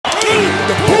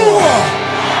the poor,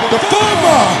 the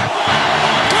farmer,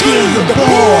 kill the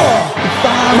poor, the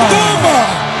farmer.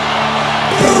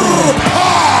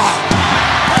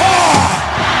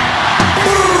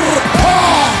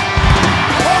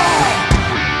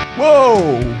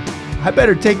 Whoa! I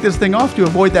better take this thing off to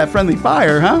avoid that friendly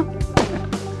fire, huh?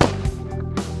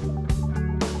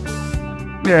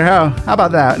 Yeah, how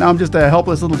about that? Now I'm just a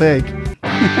helpless little pig.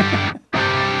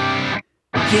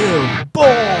 Kill the boar!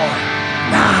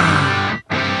 Ah!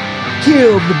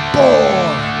 Kill the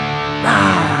boar!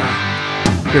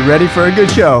 Ah! Get ready for a good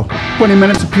show. 20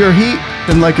 minutes of pure heat,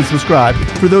 then like and subscribe.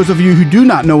 For those of you who do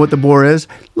not know what the boar is,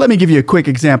 let me give you a quick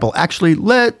example. Actually,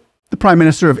 let the Prime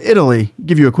Minister of Italy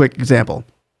give you a quick example.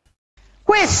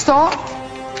 Questo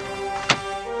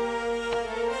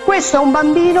è un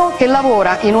bambino che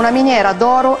lavora in una miniera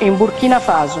d'oro in Burkina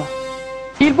Faso.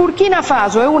 Il Burkina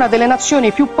Faso è una delle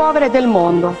nazioni più povere del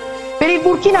mondo. Per il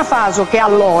Burkina Faso, che ha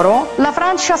l'oro, la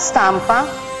Francia stampa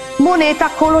moneta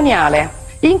coloniale.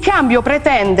 In cambio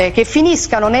pretende che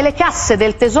finiscano nelle casse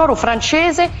del tesoro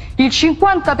francese il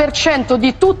 50%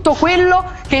 di tutto quello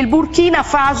che il Burkina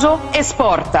Faso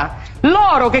esporta.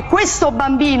 L'oro che questo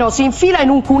bambino si infila in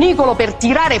un cunicolo per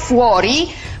tirare fuori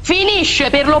finisce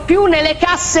per lo più nelle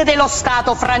casse dello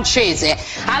Stato francese.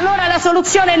 Allora la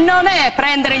soluzione non è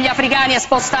prendere gli africani e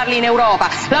spostarli in Europa,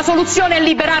 la soluzione è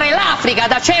liberare l'Africa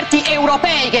da certi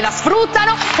europei che la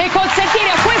sfruttano e consentire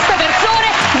a queste persone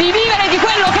di vivere di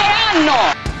quello che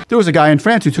hanno. There was a guy in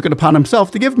France who took it upon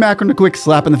himself to give Macron a quick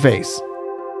slap in the face.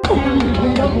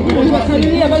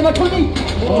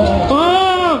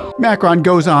 Macron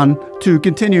goes on to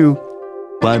continue.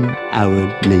 1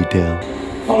 hour later.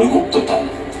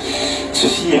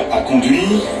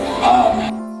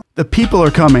 The people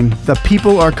are coming. The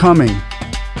people are coming.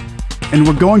 And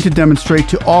we're going to demonstrate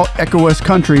to all ECOWAS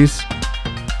countries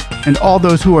and all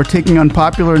those who are taking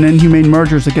unpopular and inhumane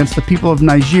mergers against the people of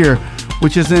Niger,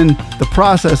 which is in the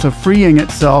process of freeing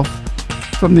itself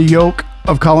from the yoke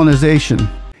of colonization.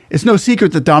 It's no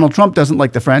secret that Donald Trump doesn't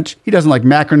like the French. He doesn't like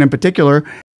Macron in particular.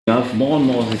 We have more and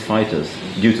more of these fighters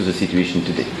due to the situation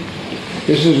today.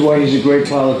 This is why he's a great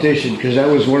politician, because that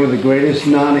was one of the greatest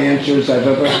non-answers I've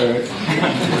ever heard.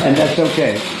 And that's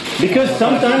okay. Because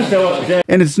sometimes there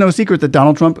And it's no secret that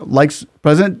Donald Trump likes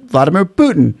President Vladimir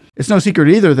Putin. It's no secret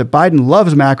either that Biden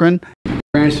loves Macron.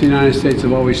 France and the United States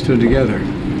have always stood together.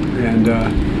 And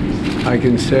I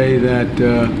can say that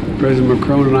President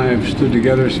Macron and I have stood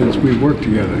together since we've worked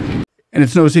together. And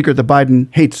it's no secret that Biden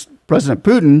hates President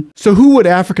Putin. So who would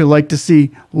Africa like to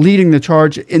see leading the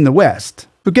charge in the West?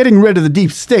 But getting rid of the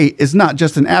deep state is not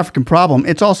just an African problem,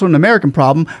 it's also an American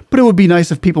problem, but it would be nice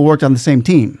if people worked on the same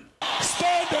team.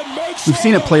 We've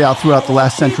seen it play out throughout the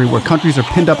last century where countries are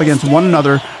pinned up against one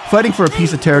another, fighting for a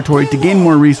piece of territory to gain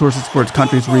more resources for its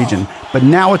country's region. But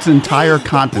now it's an entire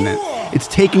continent. It's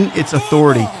taking its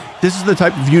authority. This is the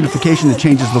type of unification that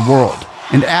changes the world.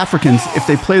 And Africans, if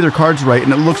they play their cards right,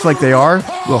 and it looks like they are,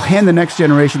 will hand the next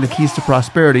generation the keys to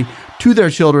prosperity to their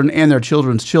children and their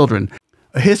children's children.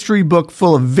 A history book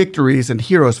full of victories and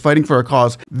heroes fighting for a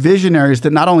cause, visionaries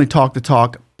that not only talk the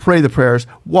talk, pray the prayers,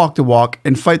 walk the walk,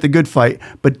 and fight the good fight,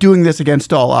 but doing this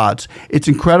against all odds. It's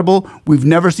incredible. We've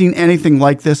never seen anything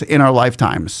like this in our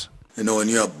lifetimes. You know, when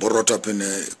you are brought up in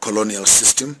a colonial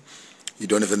system, you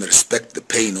don't even respect the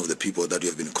pain of the people that you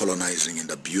have been colonizing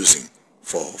and abusing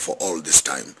for all this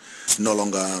time. It's no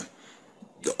longer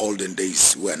the olden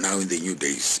days. We're now in the new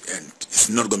days, and it's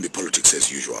not going to be politics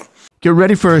as usual. Get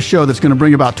ready for a show that's going to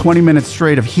bring about 20 minutes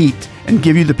straight of heat and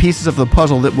give you the pieces of the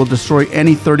puzzle that will destroy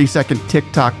any 30-second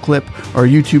TikTok clip or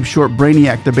YouTube short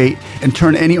brainiac debate and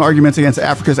turn any arguments against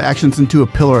Africa's actions into a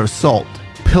pillar of salt.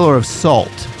 Pillar of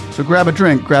salt. So grab a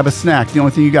drink, grab a snack. The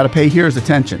only thing you got to pay here is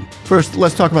attention. First,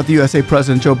 let's talk about the USA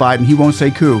President Joe Biden. He won't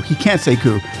say coup. He can't say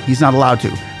coup. He's not allowed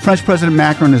to. French President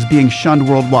Macron is being shunned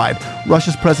worldwide.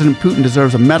 Russia's President Putin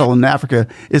deserves a medal, and Africa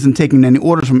isn't taking any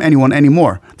orders from anyone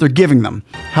anymore. They're giving them.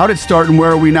 How did it start and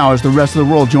where are we now as the rest of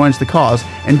the world joins the cause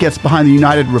and gets behind the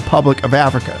United Republic of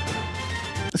Africa?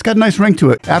 It's got a nice ring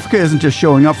to it. Africa isn't just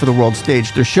showing up for the world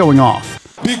stage, they're showing off.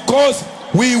 Because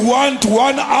we want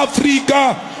one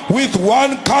Africa with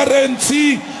one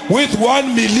currency, with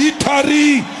one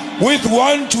military, with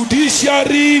one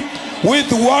judiciary,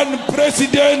 with one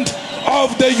president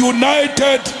of the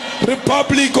United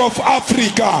Republic of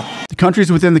Africa. The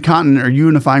countries within the continent are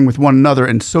unifying with one another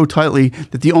and so tightly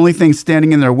that the only thing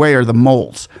standing in their way are the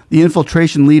moles, the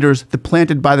infiltration leaders, the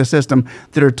planted by the system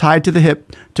that are tied to the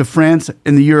hip to France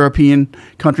and the European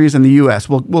countries and the US.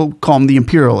 We'll call them the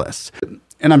imperialists.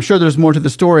 And I'm sure there's more to the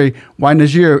story why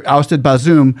Niger ousted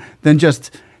Bazoum than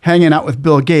just hanging out with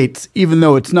Bill Gates, even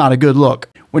though it's not a good look.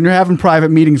 when you're having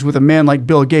private meetings with a man like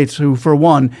Bill Gates, who, for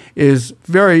one, is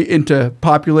very into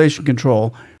population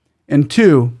control, and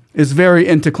two, is very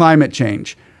into climate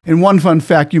change. And one fun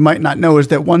fact you might not know is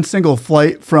that one single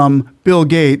flight from Bill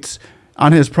Gates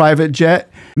on his private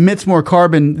jet emits more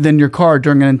carbon than your car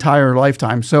during an entire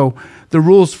lifetime. So the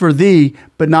rules for thee,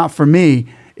 but not for me,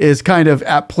 is kind of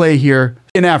at play here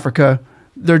in Africa.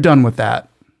 They're done with that.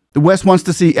 The West wants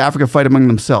to see Africa fight among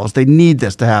themselves. They need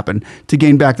this to happen to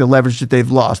gain back the leverage that they've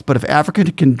lost. But if Africa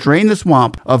can drain the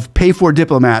swamp of pay-for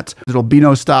diplomats, there'll be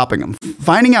no stopping them.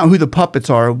 Finding out who the puppets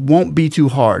are won't be too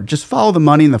hard. Just follow the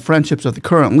money and the friendships of the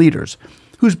current leaders.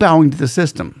 Who's bowing to the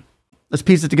system? Let's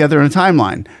piece it together in a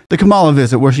timeline. The Kamala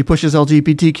visit, where she pushes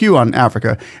LGBTQ on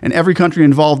Africa, and every country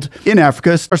involved in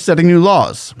Africa are setting new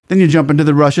laws. Then you jump into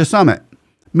the Russia summit.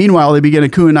 Meanwhile, they begin a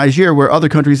coup in Niger, where other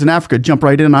countries in Africa jump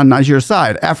right in on Niger's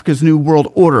side. Africa's new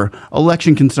world order,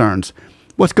 election concerns.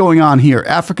 What's going on here?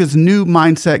 Africa's new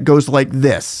mindset goes like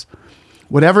this.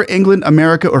 Whatever England,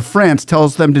 America, or France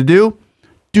tells them to do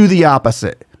the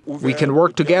opposite. We can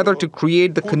work together to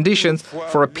create the conditions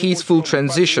for a peaceful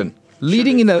transition,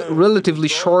 leading in a relatively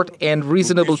short and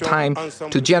reasonable time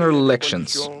to general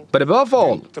elections. But above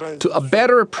all, to a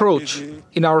better approach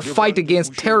in our fight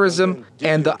against terrorism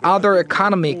and the other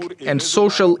economic and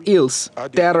social ills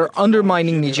that are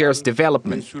undermining Niger's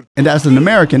development. And as an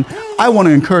American, I want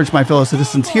to encourage my fellow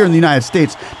citizens here in the United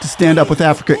States to stand up with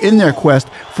Africa in their quest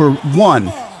for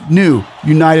one new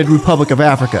United Republic of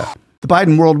Africa. The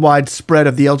Biden worldwide spread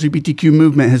of the LGBTQ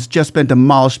movement has just been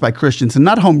demolished by Christians, and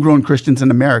not homegrown Christians in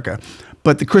America,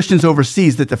 but the Christians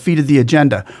overseas that defeated the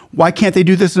agenda. Why can't they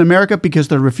do this in America? Because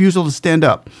their refusal to stand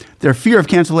up, their fear of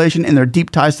cancellation, and their deep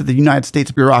ties to the United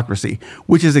States bureaucracy,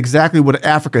 which is exactly what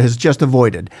Africa has just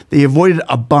avoided. They avoided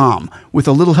a bomb with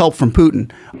a little help from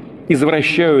Putin.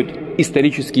 Извращают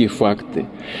исторические факты,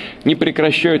 не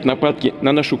прекращают нападки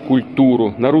на нашу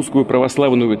культуру, на русскую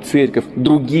православную церковь,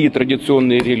 другие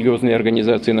традиционные религиозные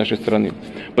организации нашей страны.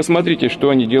 Посмотрите, что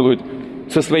они делают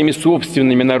со своими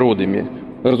собственными народами.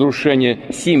 Разрушение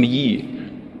семьи,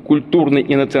 культурной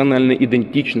и национальной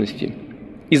идентичности,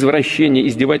 извращение,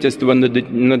 издевательство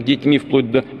над детьми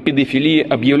вплоть до педофилии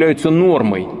объявляются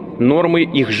нормой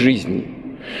их жизни.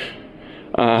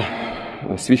 А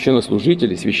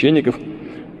священнослужители, священников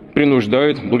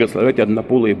принуждают благословлять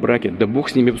однополые браки. Да Бог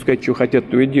с ними, пускай что хотят,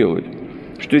 то и делают.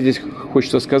 Что здесь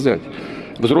хочется сказать?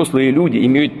 Взрослые люди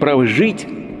имеют право жить,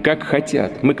 как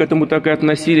хотят. Мы к этому так и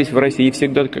относились в России, и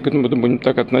всегда к этому будем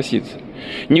так относиться.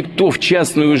 Никто в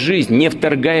частную жизнь не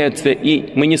вторгается,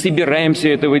 и мы не собираемся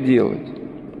этого делать.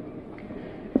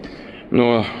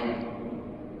 Но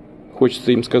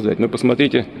хочется им сказать, ну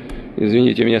посмотрите,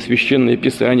 извините меня, священное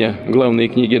писание, главные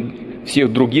книги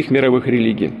всех других мировых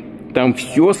религий. Там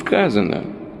все сказано,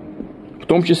 в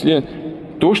том числе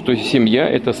то, что семья –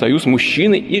 это союз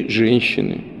мужчины и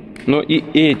женщины. Но и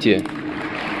эти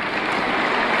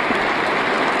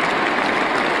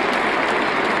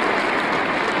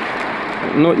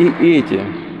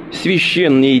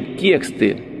священные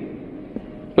тексты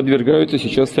подвергаются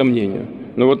сейчас сомнению.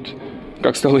 Но вот,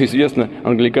 как стало известно,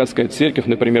 англиканская церковь,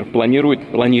 например,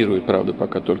 планирует, правда,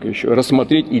 пока только еще,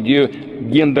 рассмотреть идею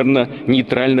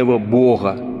гендерно-нейтрального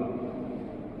Бога.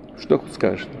 Что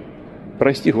скажешь?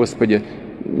 Прости, Господи,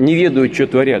 не ведают, что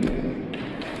творят.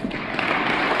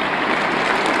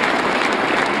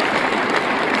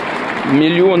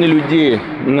 Миллионы людей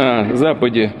на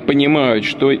Западе понимают,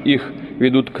 что их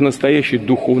ведут к настоящей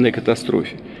духовной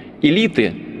катастрофе.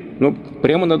 Элиты, ну,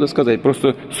 прямо надо сказать,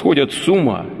 просто сходят с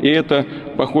ума, и это,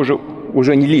 похоже,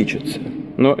 уже не лечится.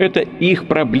 Но это их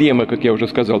проблема, как я уже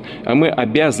сказал, а мы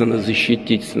обязаны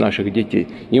защитить наших детей.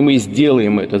 И мы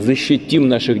сделаем это, защитим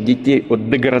наших детей от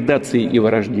деградации и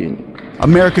вырождения.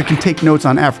 America can take notes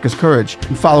on Africa's courage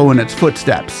and follow in its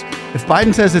footsteps. If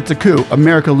Biden says it's a coup,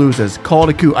 America loses. Call it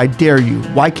a coup. I dare you.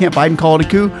 Why can't Biden call it a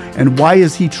coup? And why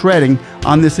is he treading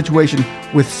on this situation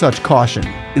with such caution?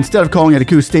 Instead of calling it a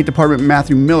coup, State Department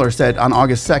Matthew Miller said on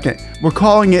August 2nd, we're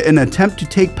calling it an attempt to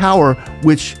take power,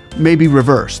 which may be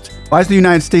reversed. Why is the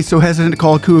United States so hesitant to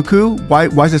call a coup? Why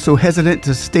is it so hesitant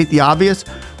to state the obvious?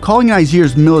 Calling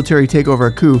Niger's military takeover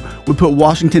a coup would put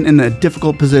Washington in a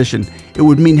difficult position. It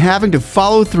would mean having to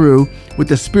follow through with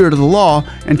the spirit of the law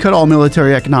and cut all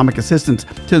military economic assistance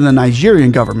to the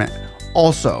Nigerian government.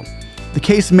 Also, the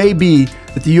case may be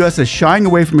that the U.S. is shying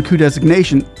away from a coup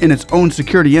designation in its own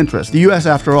security interest. The U.S.,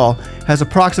 after all, has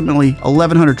approximately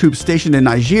 1,100 troops stationed in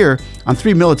Niger on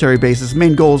 3 military bases.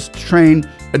 Main goals: train,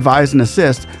 advise, and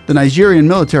assist the Nigerian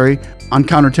military on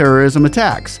counterterrorism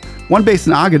attacks. One base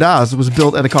in Agadez was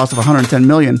built at a cost of $110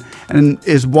 million and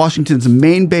is Washington's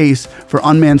main base for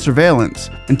unmanned surveillance,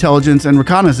 intelligence, and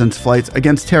reconnaissance flights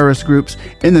against terrorist groups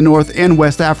in the North and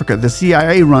West Africa. The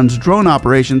CIA runs drone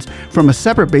operations from a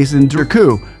separate base in Niger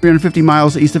Coup, 350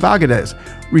 miles east of Agadez.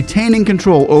 Retaining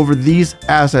control over these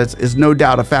assets is no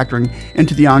doubt a factoring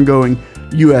into the ongoing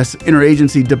U.S.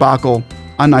 interagency debacle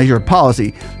on Niger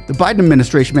policy. The Biden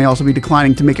administration may also be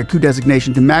declining to make a coup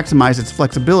designation to maximize its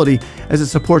flexibility as it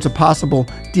supports a possible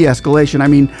de-escalation. I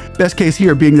mean, best case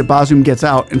here being that Bazoum gets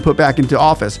out and put back into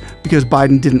office because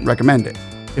Biden didn't recommend it.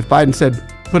 If Biden said,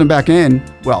 put him back in,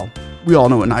 well, we all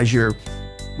know what Niger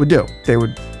would do. They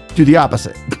would do the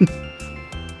opposite.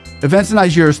 Events in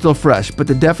Niger are still fresh, but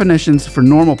the definitions for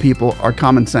normal people are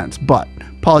common sense. But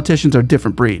politicians are a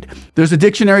different breed. There's a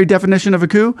dictionary definition of a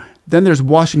coup, then there's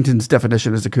Washington's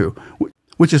definition as a coup,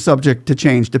 which is subject to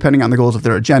change depending on the goals of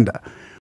their agenda.